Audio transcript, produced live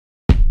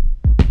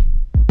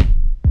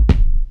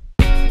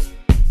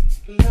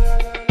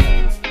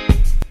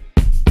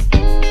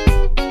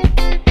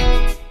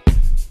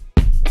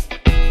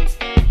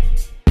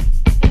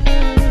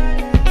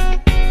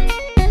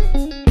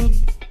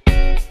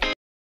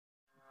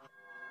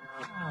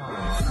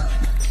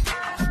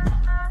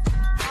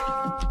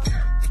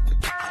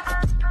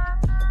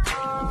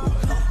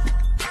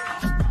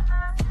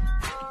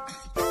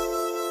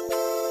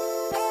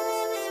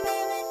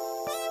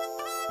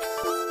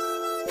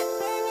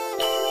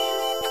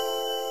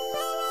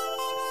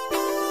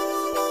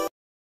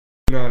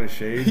on a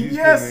shade. He's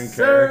yes, in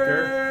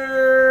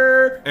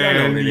character.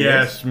 And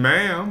yes,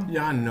 ma'am.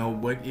 Y'all know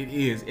what it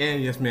is.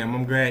 And yes, ma'am.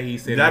 I'm glad he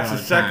said that's it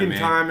the second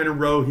time in a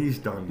row he's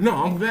done. No,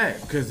 I'm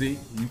glad because you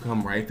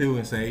come right through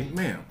and say,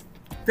 ma'am.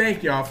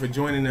 Thank y'all for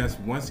joining us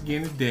once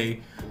again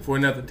today for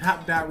another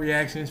Top Dot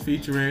Reactions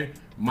featuring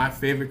my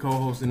favorite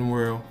co-host in the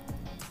world,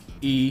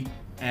 E.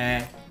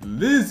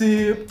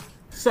 Lizzie.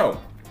 So,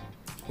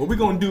 what we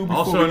gonna do before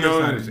also we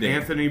known as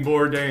Anthony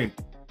Bourdain.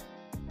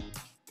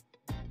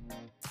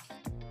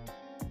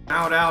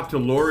 Shout out to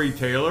Lori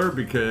Taylor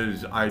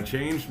because I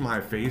changed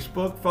my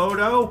Facebook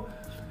photo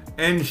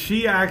and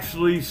she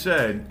actually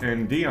said,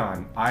 and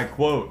Dion, I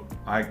quote,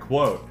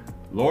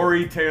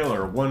 Lori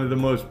Taylor, one of the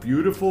most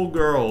beautiful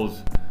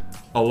girls,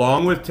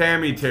 along with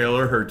Tammy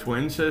Taylor, her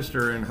twin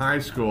sister in high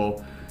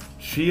school,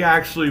 she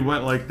actually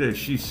went like this.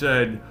 She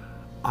said,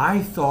 I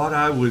thought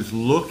I was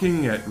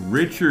looking at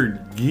Richard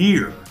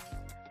Gere.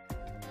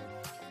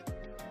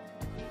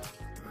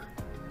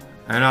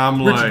 And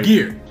I'm like,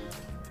 Gere.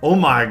 Oh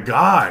my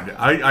God.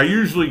 I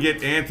usually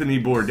get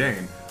Anthony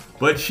Bourdain,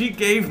 but she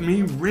gave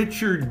me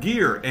Richard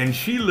Gere and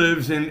she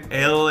lives in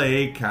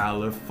LA,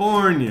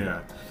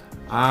 California.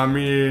 I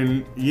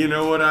mean, you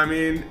know what I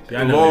mean?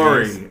 Yeah,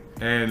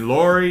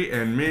 Lori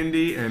and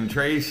Mindy and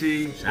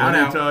Tracy, Shout let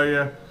out. me tell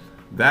you,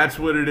 that's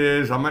what it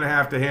is. I'm going to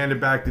have to hand it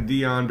back to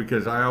Dion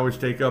because I always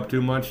take up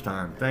too much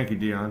time. Thank you,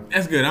 Dion.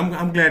 That's good.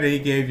 I'm glad that he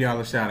gave y'all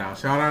a shout out.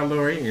 Shout out,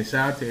 Lori, and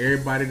shout out to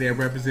everybody that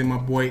represent my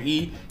boy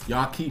E.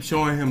 Y'all keep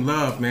showing him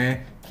love,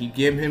 man. Keep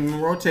giving him a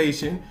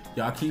rotation.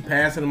 Y'all keep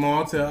passing them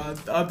on to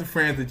other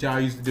friends that y'all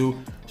used to do.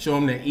 Show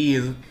him that E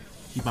is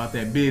about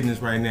that business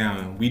right now,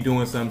 and we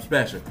doing something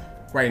special.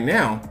 Right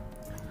now,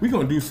 we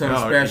gonna do something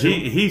special.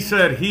 He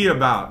said he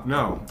about.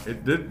 No,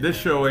 this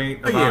show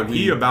ain't about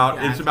he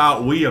about. It's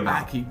about we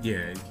about.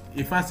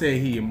 If I say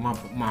he, my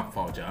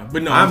fault, y'all.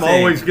 But no, I'm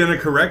always gonna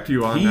correct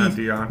you on that,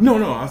 Dion.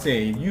 No, I'm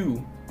saying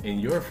you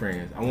and your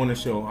friends. I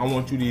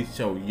want you to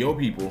show your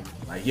people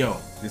like, yo,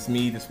 this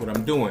me. This what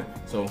I'm doing.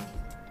 So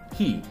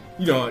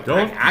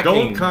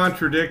don't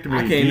contradict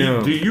me.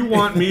 Do you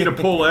want me to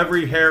pull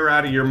every hair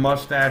out of your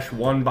mustache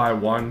one by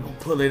one?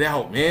 Pull it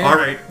out, man. All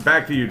right,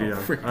 back to you, Dion.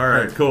 All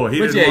right, cool. He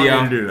didn't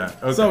want me to do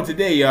that. Okay. So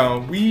today, y'all,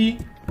 we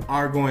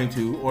are going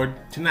to, or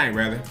tonight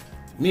rather,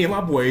 me and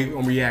my boy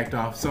gonna react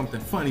off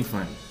something funny,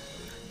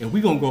 and we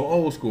gonna go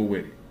old school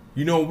with it.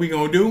 You know what we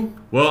gonna do?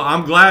 Well,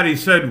 I'm glad he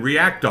said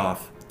react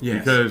off. Yes.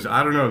 Because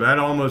I don't know, that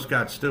almost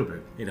got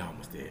stupid. It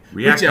almost did.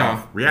 React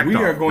off. React off. We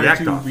are going to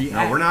react.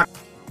 No, we're not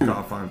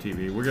off on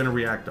TV. We're gonna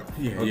react off.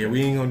 Yeah,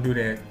 we ain't gonna do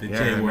that. The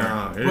J word.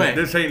 No,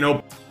 this ain't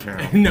no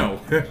channel. No.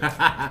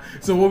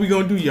 So what we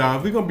gonna do,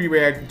 y'all? We gonna be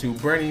reacting to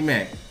Bernie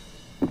Mac,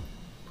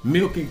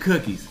 Milk and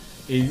Cookies.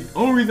 And the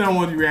only reason I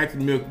want to react to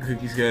Milk and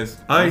Cookies because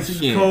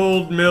ice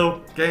cold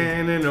milk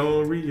and an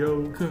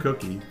Oreo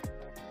cookie.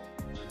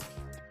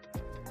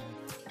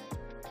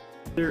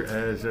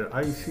 As an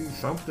icy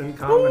something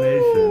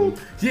combination. Ooh.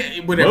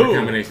 Yeah, whatever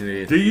combination it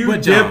is. Do you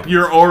dip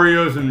your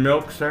Oreos in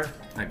milk, sir?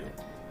 I do.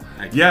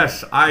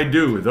 Yes, I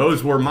do.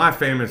 Those were my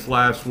famous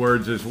last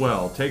words as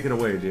well. Take it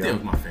away, Dion. That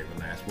was my favorite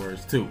last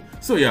words too.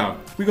 So y'all,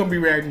 we're gonna be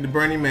reacting to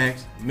Bernie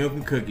Mac's Milk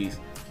and Cookies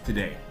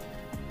today.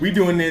 We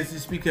doing this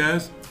just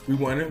because we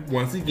want to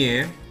once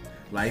again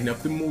lighten up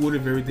the mood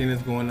of everything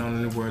that's going on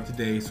in the world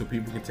today, so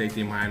people can take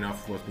their mind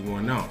off of what's been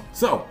going on.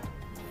 So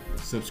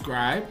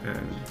subscribe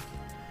and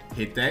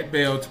hit that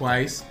bell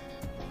twice,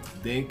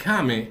 then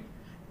comment,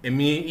 and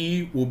me and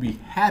E will be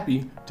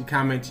happy to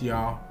comment to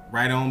y'all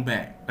right on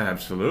back.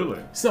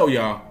 Absolutely. So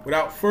y'all,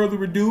 without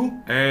further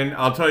ado, and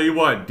I'll tell you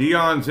what,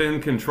 Dion's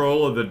in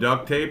control of the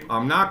duct tape.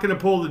 I'm not gonna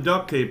pull the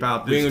duct tape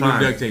out this time.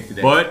 Do duct tape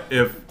today. But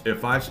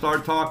if I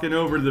start talking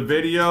over the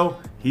video,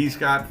 he's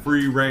got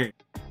free reign.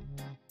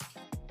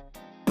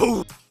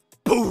 Boom,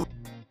 boom,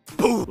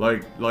 boom.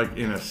 Like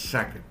in a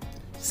second.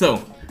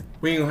 So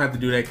we ain't gonna have to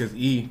do that because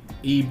he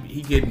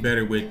getting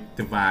better with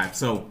the vibe.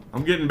 So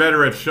I'm getting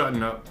better at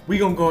shutting up. We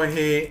gonna go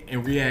ahead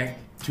and react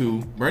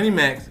to Bernie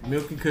Mac's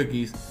Milk and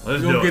Cookies.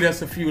 We're gonna get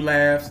us a few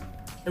laughs,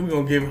 and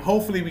we're gonna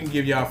hopefully we can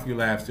give y'all a few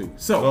laughs too.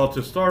 So, well,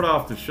 to start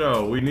off the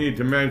show, we need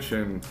to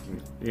mention,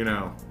 you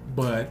know,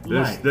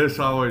 this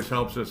always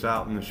helps us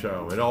out in the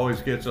show. It always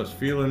gets us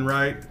feeling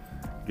right,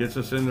 gets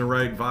us in the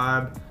right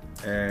vibe,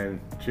 and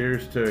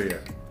cheers to you.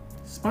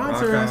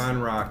 Sponsor us. Rock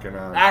on, rockin'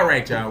 on. All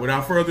right, y'all.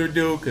 Without further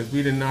ado, because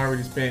we didn't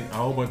already spent a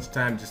whole bunch of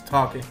time just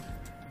talking,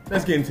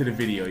 let's get into the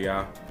video,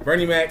 y'all.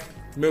 Bernie Mac,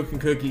 Milk and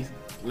Cookies.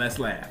 Let's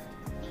laugh.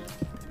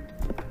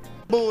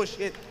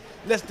 Bullshit.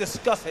 Let's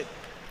discuss it.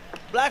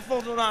 Black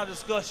folks don't know how to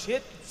discuss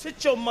shit.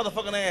 Sit your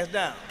motherfucking ass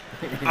down.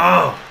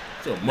 Oh,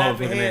 your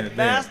motherfucking ass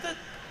bastard.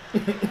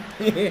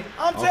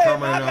 I'm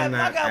telling you,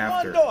 I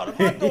got one daughter.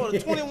 My daughter,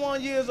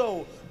 21 years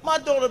old. My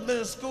daughter been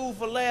in school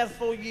for the last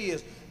 4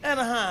 years.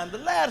 Anaheim, the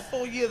last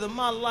 4 years of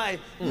my life,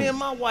 me and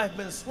my wife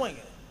been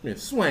swinging.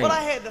 But I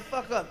had to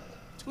fuck up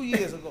 2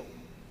 years ago.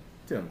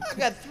 I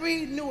got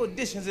 3 new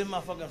additions in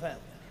my fucking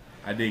family.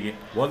 I dig it.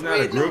 Wasn't that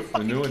a group,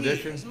 the new kids.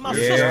 edition? My Yeah.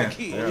 sister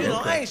kids. Yeah, You know,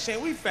 okay. I ain't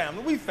ashamed. We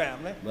family.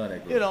 Love that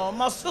group. You know,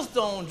 my sister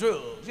on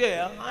drugs.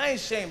 Yeah, I ain't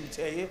ashamed to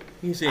tell you. You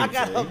ain't ashamed I to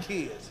got tell her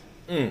kids.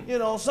 Mm. You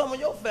know, some of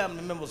your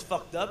family members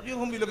fucked up. You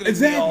gonna be looking at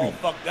Exactly. me all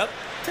fucked up.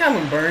 Tell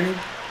him, Bernie.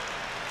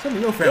 Some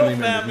of your family Your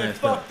members family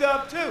messed up. fucked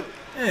up too.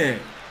 Man,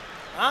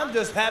 I'm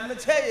just happy to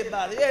tell you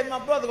about it. Yeah, my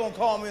brother gonna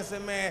call me and say,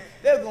 man,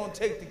 they're gonna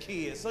take the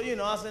kids. So, you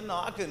know, I said, no,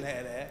 I couldn't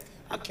have that.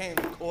 I came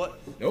to court.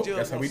 Nope, Judge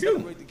that's how gonna we do.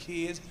 separate the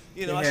kids.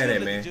 You know, Can't I have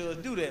should that, let the man.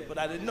 judge do that, but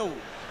I didn't know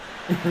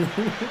it.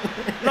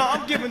 No,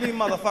 I'm giving these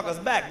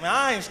motherfuckers back, man.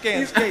 I ain't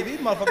scared to skate. These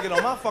motherfuckers get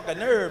on my fucking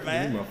nerve, these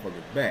man.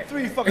 motherfuckers back.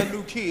 3 fucking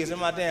new kids in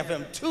my damn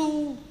family.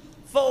 2,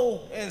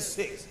 4, and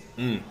 6.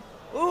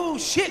 Ooh,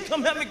 shit,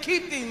 come help me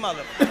keep these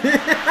motherfuckers.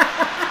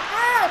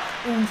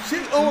 Oh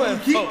shit! Oh, and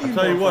and keep fuck. these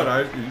I'll tell you what,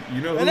 motherfuckers.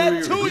 you know And that who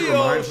he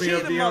 2-year-old, reminds me she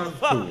of, the Dion?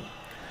 motherfucker.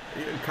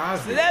 Who?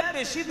 Cosby. See, that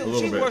bitch, A little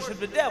she bit. worship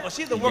the devil.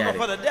 She's the You worker got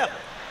for it. the devil.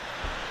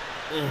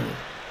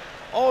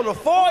 Oh, the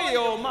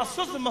 4-year-old, my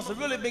sister must have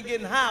really been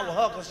getting high with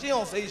her because she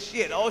don't say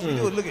shit. All she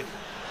do is look at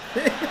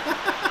me.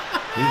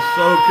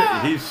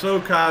 He's so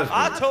Cosby.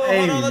 I told her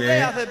Hey, the other day,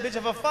 man. I said, bitch,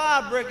 if a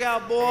fire break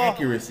out, boy,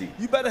 Accuracy.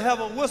 you better have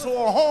a whistle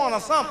or a horn or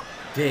something.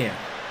 Damn.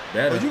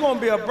 Better. But you gonna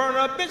be a burner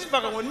up bitch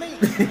fucking with me.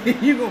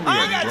 You gonna be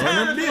I ain't got a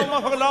time to burner do no bitch.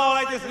 motherfucking law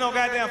like this in no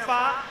goddamn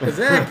fire.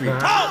 Exactly.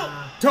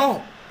 Talk!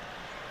 Talk.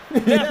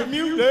 That's the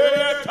mute,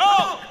 yeah,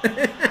 talk!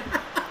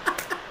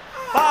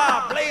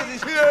 Fire blazing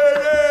shit,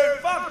 yeah,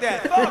 fuck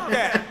that, fuck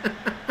that.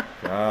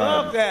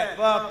 Fuck that,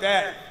 fuck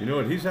that. You know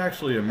what? He's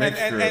actually a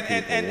mixture of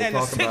people. And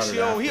We'll the talk about it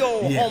 6-year-old, he after.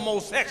 old Yeah.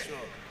 homosexual.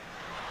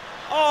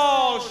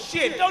 Oh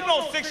shit, don't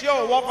no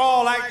 6-year-old walk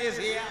all like this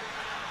here.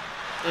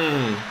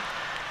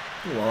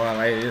 Well, I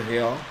like this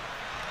here.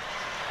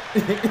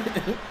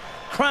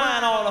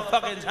 Crying all the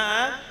fucking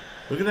time.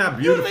 Look at that You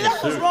beautiful think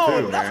that's what's suit wrong too,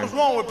 with, that's man. what's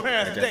wrong with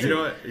parents today. You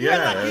know what? You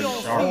act like you Yeah, don't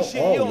it's see all, shit,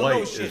 you all don't know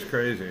white shit. is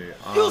crazy.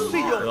 You see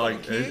your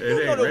like, fucking kid. it You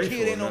know ain't the racial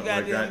kid ain't no or nothing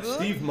like goddamn that. good.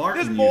 Steve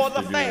Martin This boy's used to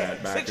a do fan,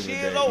 that back 6 in the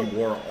years day. old. He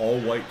wore all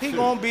white He suit.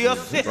 gonna be a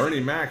sissy. Bernie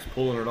Mac's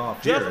pulling it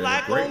off Just here in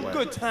like a great on way.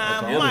 Good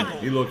Time, That's Michael.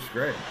 He looks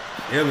great.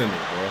 Killing it,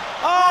 bro.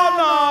 Oh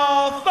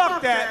no,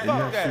 fuck that, Isn't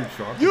fuck that that.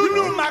 suit sharp? You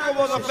knew Michael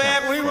was a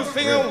fan when he was Fuck,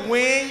 singing really.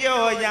 When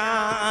You're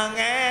Young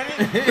and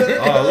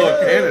Oh,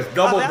 look, and it's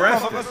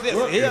double-breasted. that motherfucker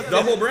Look, sissy. it's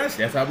double-breasted.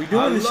 That's how we I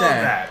doing love the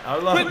shine. that. I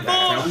love Quit that.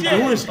 That's how we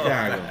bullshit. doing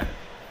Chicago.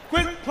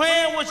 Quit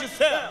playing with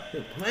yourself.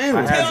 Man,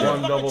 I what's had Tell that? the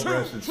one fucking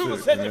double-breasted truth. Truth will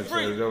suit, set and you it's,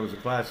 free. that was the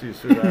classiest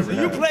suit I ever You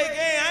had. play game, I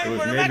It ain't was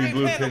running back, navy ain't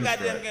blue playing no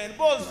goddamn pinstripe. game. The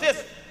boy's a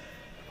sissy.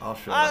 I'll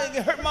show I you.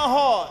 it hurt my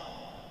heart.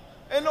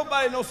 Ain't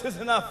nobody no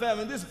sister in our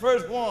family. This is the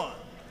first one.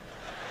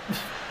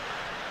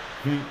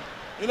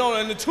 You know,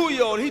 and the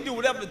 2-year-old, he do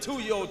whatever the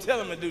 2-year-old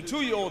tell him to do.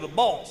 2-year-old the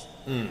boss.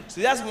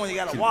 See, that's the one you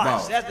gotta She's the watch.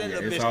 boss. That's that Yeah,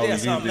 little it's bitch always there,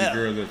 these something big else.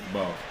 girls that's the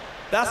boss.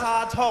 That's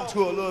how I talk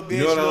to her a little bitch. You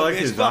know what I little like? bitch,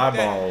 His fuck that.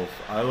 eyeballs.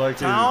 I like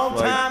his, Time,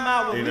 like, time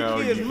out with you me, know,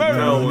 kids you murder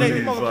know, today. when You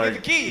he's motherfucker like, the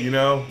kid. you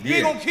know, You ain't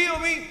Yeah. gonna kill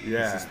me?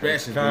 yeah,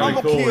 Suspicious, kind I'ma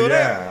of cool, kill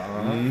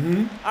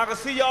yeah. I can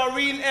see y'all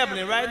reading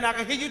Ebony right now. I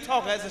can hear you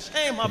talking. It's a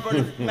shame how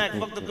Bernie Mac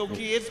fucked up your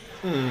kids.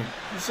 You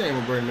shame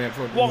on Bernie Mac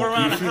for Walking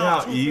around You the see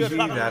house, how 2, 3 easy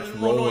o'clock in the that's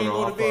morning, rolling go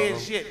to off bed of and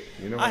him? shit.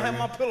 You know I what have I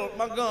my mean? pillow,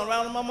 my gun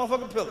around in my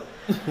motherfucking pillow.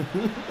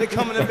 They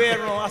come in the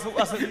bedroom. I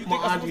said, you think My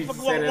I auntie should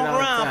fucking said it walk all the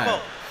around time.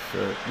 for?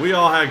 Sure. We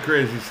all had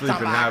crazy sleeping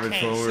Talking about I habits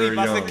can't when we sleep. were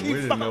I young. said, We keep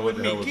didn't know fucking what with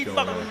the hell me. was Keep going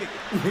fucking on. with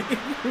me.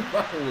 Keep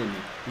fucking with me.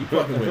 Keep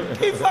fucking with me.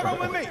 Keep fucking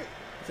with me.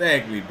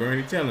 Exactly,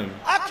 Bernie. Tell him.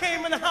 I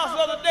came in the house the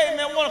other day,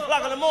 man, 1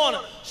 o'clock in the morning.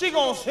 She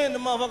gonna send the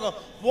motherfucker,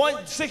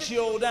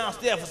 6-year-old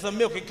downstairs for some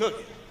milk and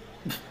cookies.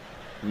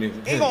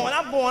 He going,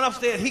 I'm going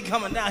upstairs, he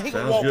coming down. He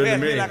gonna Sounds walk good to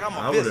past me me. like I'm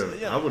I a would visitor.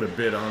 have, You I know? would have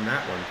bid on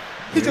that one.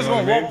 He You just know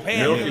gonna what I walk mean?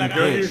 past Milk me and like I'm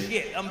cookies?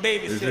 shit. I'm Is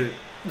babysitting. it-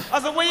 I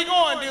said, where you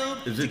going,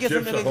 dude? Is to it get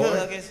some Chips milk and Ahoy?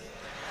 cookies.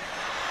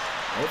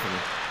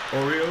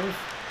 Hopefully. Oreos?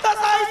 That's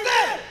how he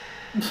said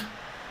it.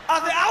 I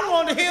said, I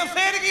wanted to hear him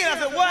say it again. I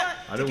said, what?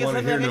 I didn't want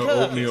to hear no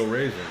oatmeal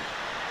raisin.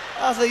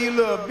 I said, you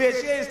little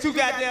bitch. Yeah, it's too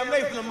goddamn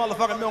late for the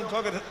motherfucking milk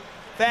cookies.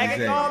 Faggot,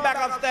 Exactly. go on back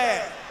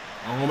upstairs.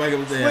 I'm gonna make it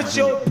with that. Put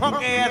your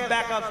punk ass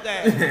back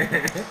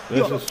upstairs.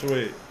 This is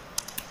sweet.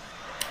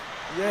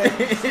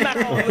 Yeah, smack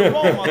on the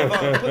wall,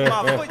 motherfucker. Put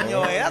my foot in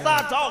your ass. That's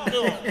how I talk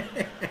to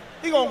him.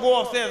 He gonna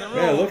go upstairs and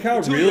room. Yeah, look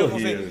how Two real of them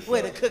he gonna say, is.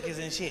 where the cookies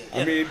and shit.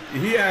 I mean,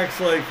 he acts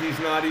like he's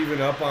not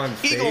even up on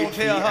stage. he gonna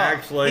tell her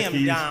acts like him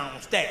he's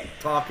downstairs.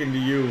 talking to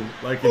you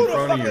like Who in the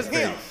front of fuck your is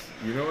him? face.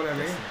 You know what I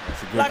mean?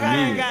 That's a good Like I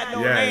comedian. ain't got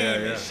no Yeah, name yeah,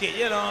 yeah. and shit,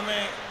 you know what I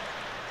mean?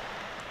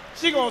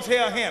 She gonna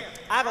tell him,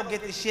 I gonna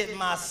get this shit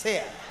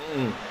myself.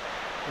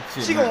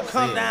 Shit She gonna not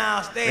come said.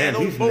 downstairs, Man,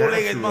 those he's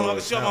bow-legged natural motherfuckers,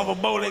 as show hell. off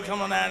a bow-leg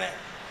coming down there,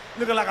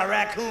 looking like a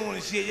raccoon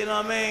and shit, you know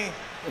what I mean?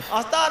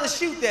 I started to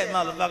shoot that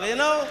motherfucker, you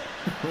know?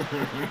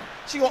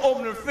 She gonna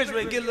open the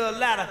refrigerator, get a little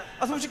ladder.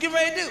 I said, what you getting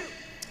ready to do?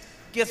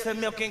 Get some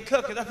milk and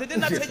cookies. I said,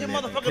 didn't I tell you, Get some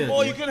milk and motherfucking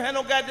boy, you cookies. couldn't have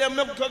no goddamn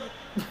milk and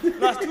cookies?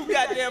 No, it's too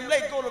goddamn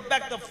late. Go to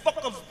back the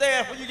fuck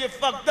upstairs when you get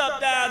fucked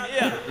up down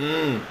here.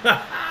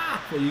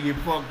 Before you get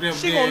fucked up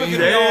She there, gonna look you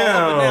at me all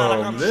up and down like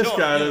Damn, I'm this short,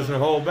 guy you know. doesn't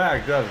hold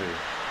back, does he?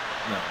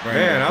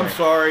 Man, I'm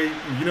sorry.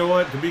 You know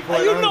what? To be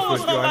quite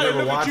honest with you, I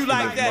never watched you him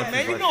like as that, much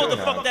man. as You I know what the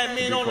should fuck have, that man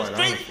to be on the quite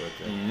street. honest with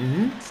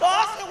you. So I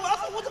said,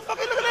 what the fuck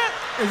are you looking at?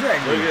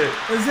 Exactly. Look at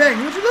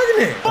Exactly. What you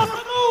looking at? Fuck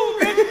the move,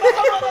 nigga. What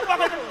the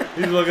motherfucker doing?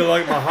 He's looking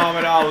like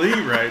Muhammad Ali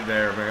right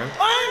there, man.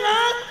 I ain't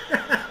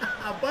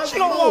lying. She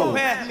gonna walk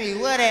past me.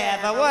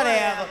 Whatever.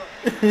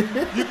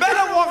 You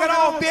better walk it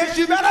off, bitch.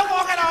 You better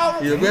walk it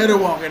off. You better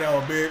walk it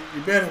off, bitch.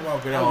 You better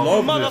walk it off. I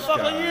love this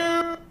Motherfucker,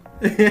 guy. you.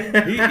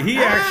 He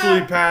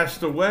actually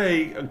passed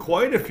away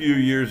quite a few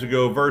years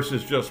ago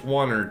versus just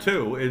 1 or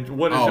 2.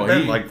 What has it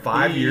been, like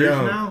 5 years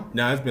now?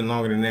 No, it's been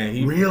longer than that.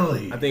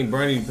 Really? I think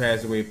Bernie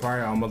passed away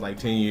probably almost like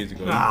 10 years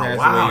ago. He Oh, passed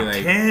wow, away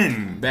like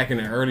 10. back in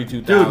the early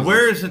 2000s. Dude,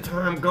 where is the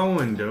time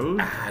going, dude?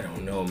 I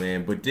don't know,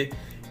 man. But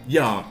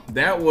y'all,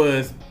 that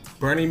was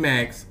Bernie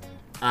Mac's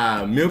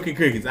Milk and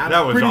Cookies. I'm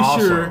That was pretty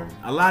awesome. sure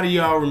a lot of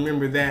y'all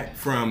remember that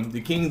from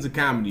the Kings of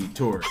Comedy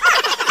tour.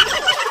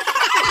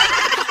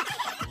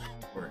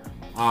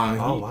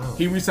 Wow.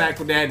 He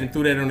recycled that and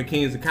threw that on the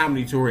Kings of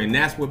Comedy tour, and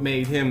that's what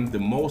made him the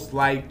most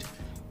liked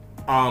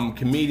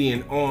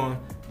comedian on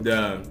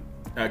the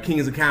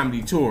Kings of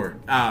Comedy tour.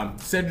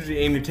 Cedric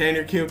the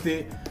Entertainer killed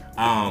it.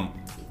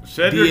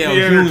 Cedric the DL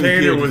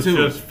Entertainer killed it was too.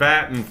 just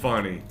fat and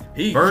funny.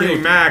 He Bernie killed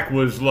it. Mac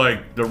was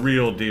like the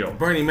real deal.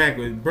 Bernie Mac's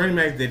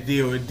the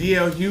deal.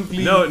 DL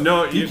Hughley.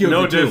 No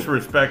killed it too.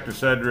 disrespect to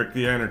Cedric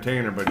the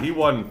Entertainer, but he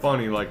wasn't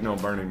funny like no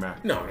Bernie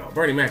Mac. No,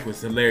 Bernie Mac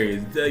was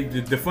hilarious.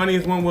 The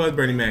funniest one was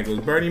Bernie Mac. It was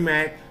Bernie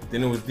Mac,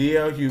 then it was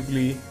DL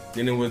Hughley,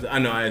 then it was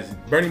it's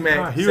Bernie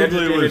Mac. Hughley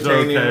Cedric was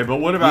Entertainer, okay, but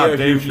what about DL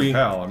Dave Hughley.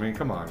 Chappelle? I mean,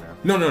 come on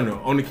now.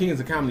 No. On the Kings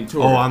of Comedy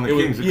tour. Oh, on the It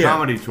was- Kings of yeah.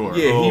 Comedy tour.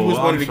 Yeah, he Oh, was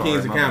one I'm of the sorry,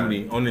 Kings of my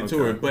Comedy bad. on the Okay.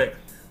 tour. But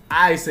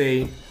I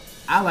say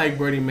I like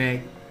Bernie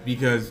Mac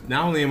because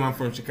not only am I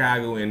from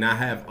Chicago and I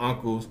have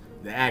uncles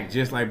that act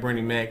just like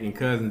Bernie Mac and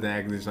cousins that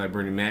act just like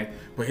Bernie Mac,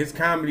 but his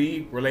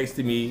comedy relates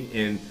to me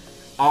in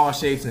all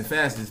shapes and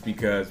facets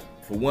because,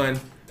 for one,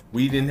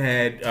 we didn't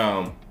had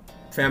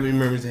family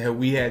members that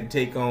we had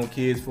to take on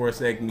kids for a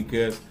second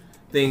because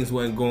things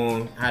wasn't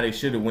going how they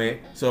should have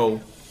went.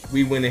 So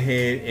we went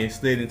ahead and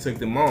slid and took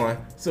them on.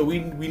 So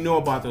we know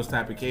about those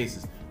type of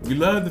cases. We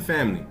love the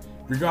family.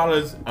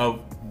 Regardless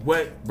of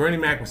what Bernie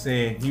Mac was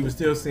saying, he was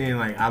still saying,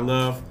 like, I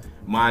love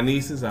my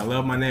nieces, I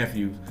love my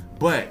nephews,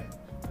 but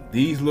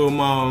these little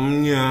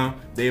moms,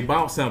 they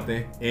about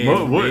something and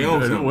they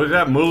own something. Was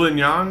that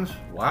Moulignans?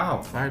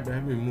 Wow.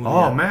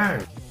 Oh,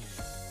 man.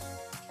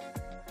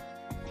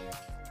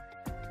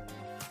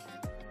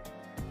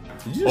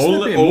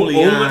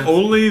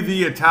 Only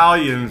the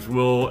Italians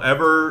will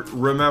ever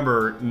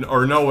remember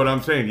or know what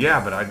I'm saying.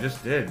 Yeah, but I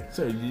just did.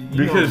 So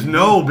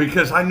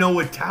because I know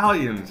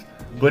Italians.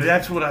 But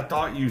that's what I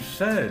thought you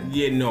said.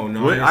 Yeah, no.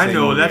 I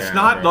know that's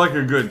not like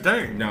a good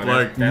thing. No,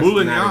 like that's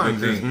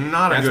Moulignans is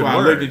not a good word. That's why I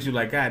looked at you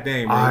like, God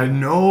damn. Man, I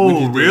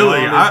know,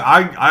 really.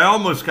 I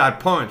almost got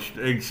punched,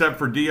 except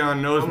for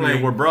Dion knows me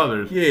and we're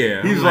brothers.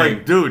 Yeah. He's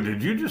like, dude,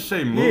 did you just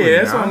say Moulignans?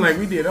 Yeah, that's why I'm like,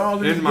 we did all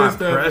this in good my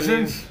stuff.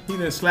 presence. He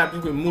done slapped you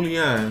with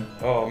Moulian.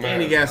 Oh man.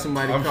 And he got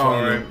somebody I'm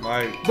calling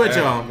sorry. him. But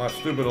y'all, my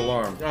stupid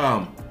alarm.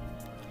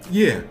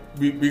 Yeah,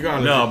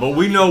 regardless. No, but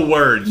we know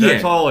words.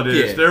 That's all it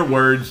is. Yeah. They're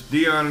words.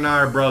 Dion and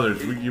I are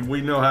brothers.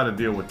 We know how to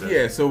deal with this.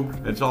 Yeah, so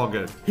it's all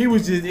good. He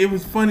was just. It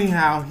was funny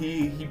how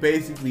he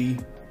basically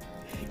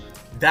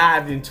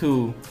dived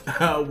into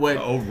what like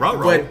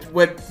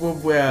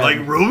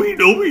Ruby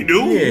Dooby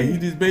Doo. Yeah, he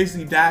just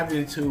basically dived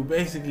into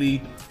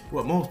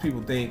what most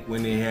people think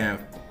when they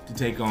have to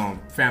take on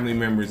family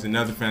members and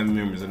other family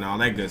members and all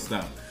that good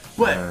stuff.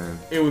 But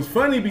it was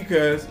funny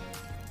because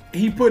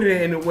he put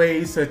it in a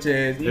way such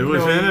as it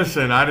was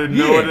innocent. I didn't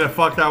know what the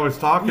fuck I was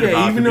talking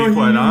about. To be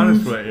quite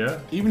honest with you,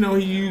 even though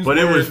he used, but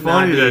it was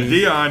funny that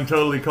Dion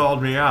totally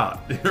called me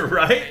out.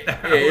 Right?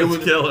 Yeah, it was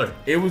killer.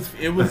 It was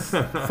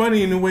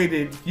funny in the way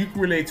that you can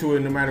relate to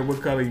it no matter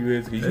what color you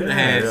is, because you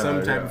had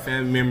some type of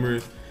family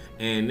members,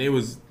 and it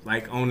was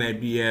like on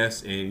that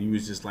BS, and you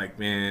was just like,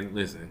 man,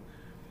 listen,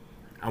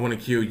 I want to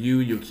kill you,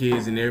 your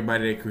kids, and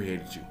everybody that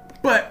created you,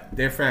 but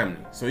they're family,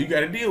 so you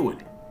got to deal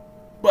with it.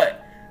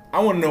 But I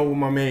want to know what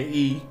my man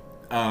E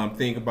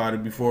think about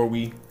it before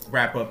we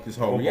wrap up this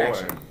whole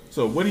reaction. Boy.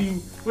 So what do you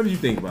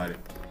think about it?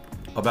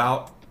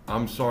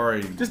 I'm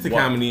sorry. Just the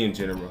comedy in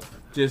general.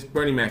 Just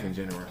Bernie Mac in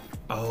general.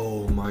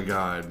 Oh my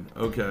God.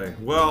 Okay.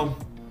 Well,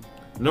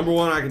 number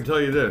one, I can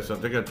tell you this. I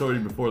think I told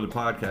you before the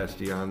podcast,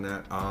 Dion,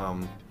 that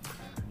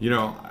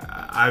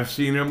I've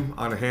seen him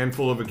on a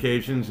handful of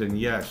occasions, and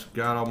yes,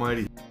 God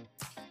Almighty,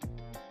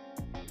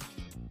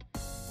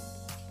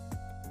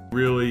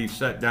 really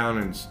sat down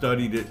and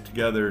studied it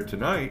together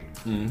tonight.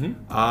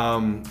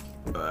 One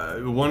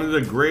of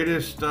the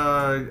greatest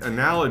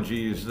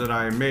analogies that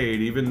I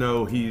made, even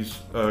though he's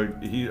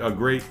a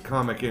great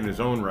comic in his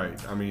own right.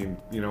 I mean,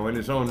 in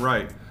his own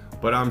right.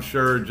 But I'm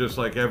sure, just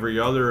like every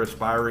other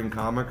aspiring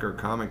comic or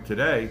comic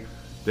today,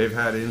 they've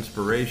had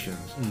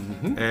inspirations.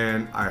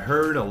 And I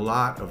heard a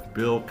lot of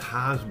Bill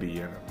Cosby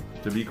in him.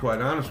 To be quite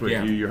honest with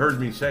you, you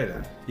heard me say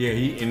that. Yeah,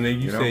 and then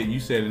you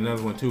said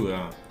another one too.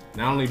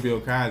 Not only Bill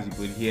Cosby,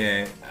 but he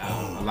had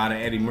a lot of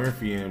Eddie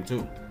Murphy in him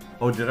too.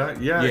 Oh, did I?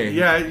 Yeah.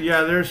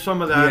 There's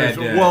some of that.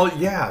 Yeah, Well,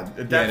 yeah.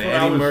 That's what I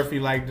Eddie was. Murphy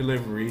like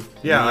delivery.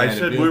 Yeah, I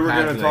said we were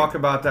going to like, talk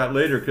about that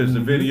later because the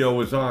video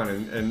was on,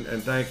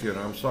 and thank you. And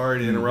I'm sorry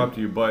to interrupt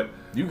you, but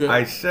you good.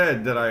 I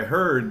said that I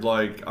heard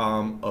like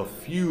a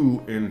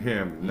few in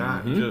him,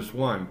 not just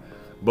one.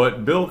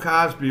 But Bill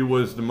Cosby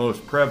was the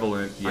most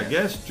prevalent, I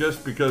guess,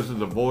 just because of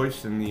the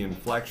voice and the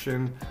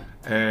inflection,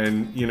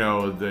 and you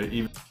know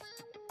the.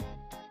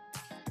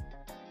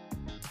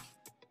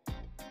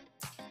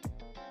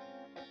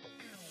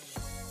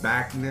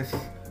 Backness,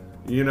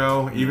 you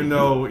know, even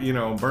though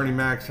Bernie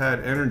Mac had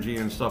energy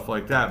and stuff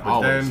like that,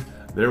 but then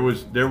there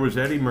was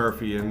Eddie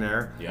Murphy in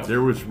there. Yep.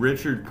 There was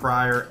Richard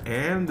Pryor,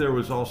 and there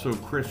was also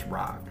Chris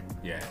Rock.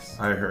 Yes,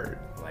 I heard.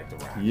 I like the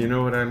Rock. You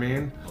know what I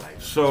mean?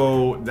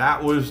 So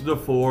that was the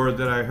 4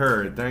 that I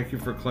heard. Thank you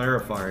for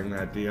clarifying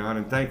that, Dion,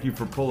 and thank you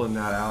for pulling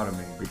that out of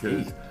me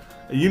because.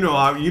 You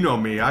know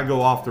me. I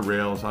go off the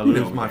rails. I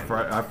lose my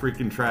I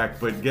freaking track.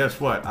 But guess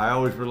what? I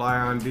always rely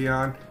on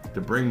Dion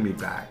to bring me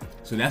back.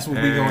 So that's what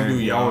we're gonna do, y'all.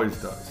 He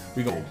always does.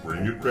 We gonna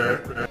Bring it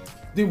back.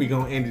 Then we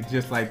gonna end it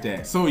just like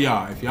that. So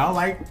y'all, if y'all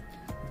like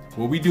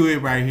what we do it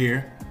right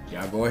here,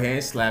 y'all go ahead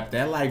and slap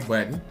that like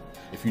button.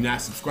 If you're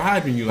not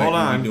subscribing, you like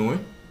what we're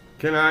doing.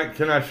 Can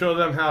I show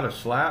them how to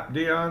slap,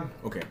 Dion?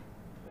 Okay.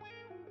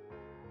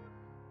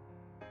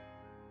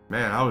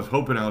 Man, I was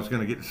hoping I was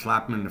gonna get to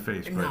slap him in the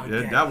face, but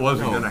No, that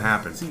wasn't gonna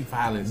happen. See,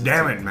 violence.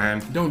 Damn it,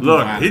 man! Don't do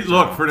look. violence,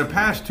 Look, for the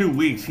past 2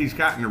 weeks, he's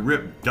gotten to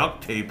rip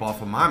duct tape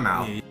off of my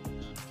mouth.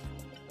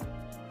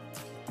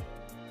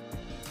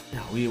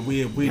 Yeah, we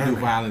do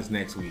violence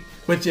next week.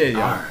 But yeah,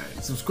 y'all, right.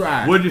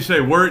 subscribe. What'd you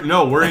say?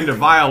 We're into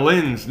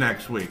violins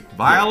next week.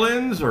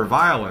 Violins or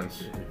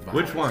violence?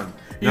 Which one?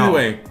 Either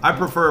way, I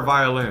prefer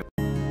violin.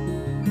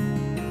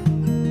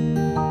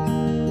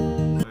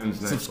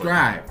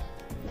 Subscribe.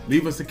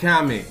 Leave us a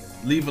comment.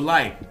 Leave a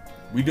like.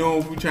 We doing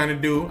what we trying to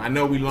do. I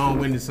know we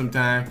long-winded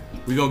sometimes.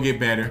 We gonna get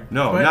better.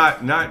 No,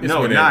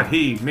 not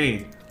he,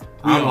 me.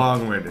 I'm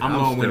long-winded. I'm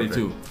long-winded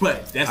too.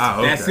 But that's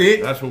okay.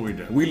 it. That's what we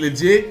do. We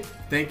legit.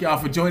 Thank y'all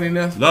for joining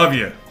us. Love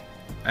you,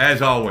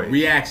 as always.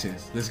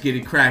 Reactions. Let's get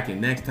it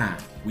cracking next time.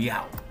 We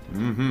out.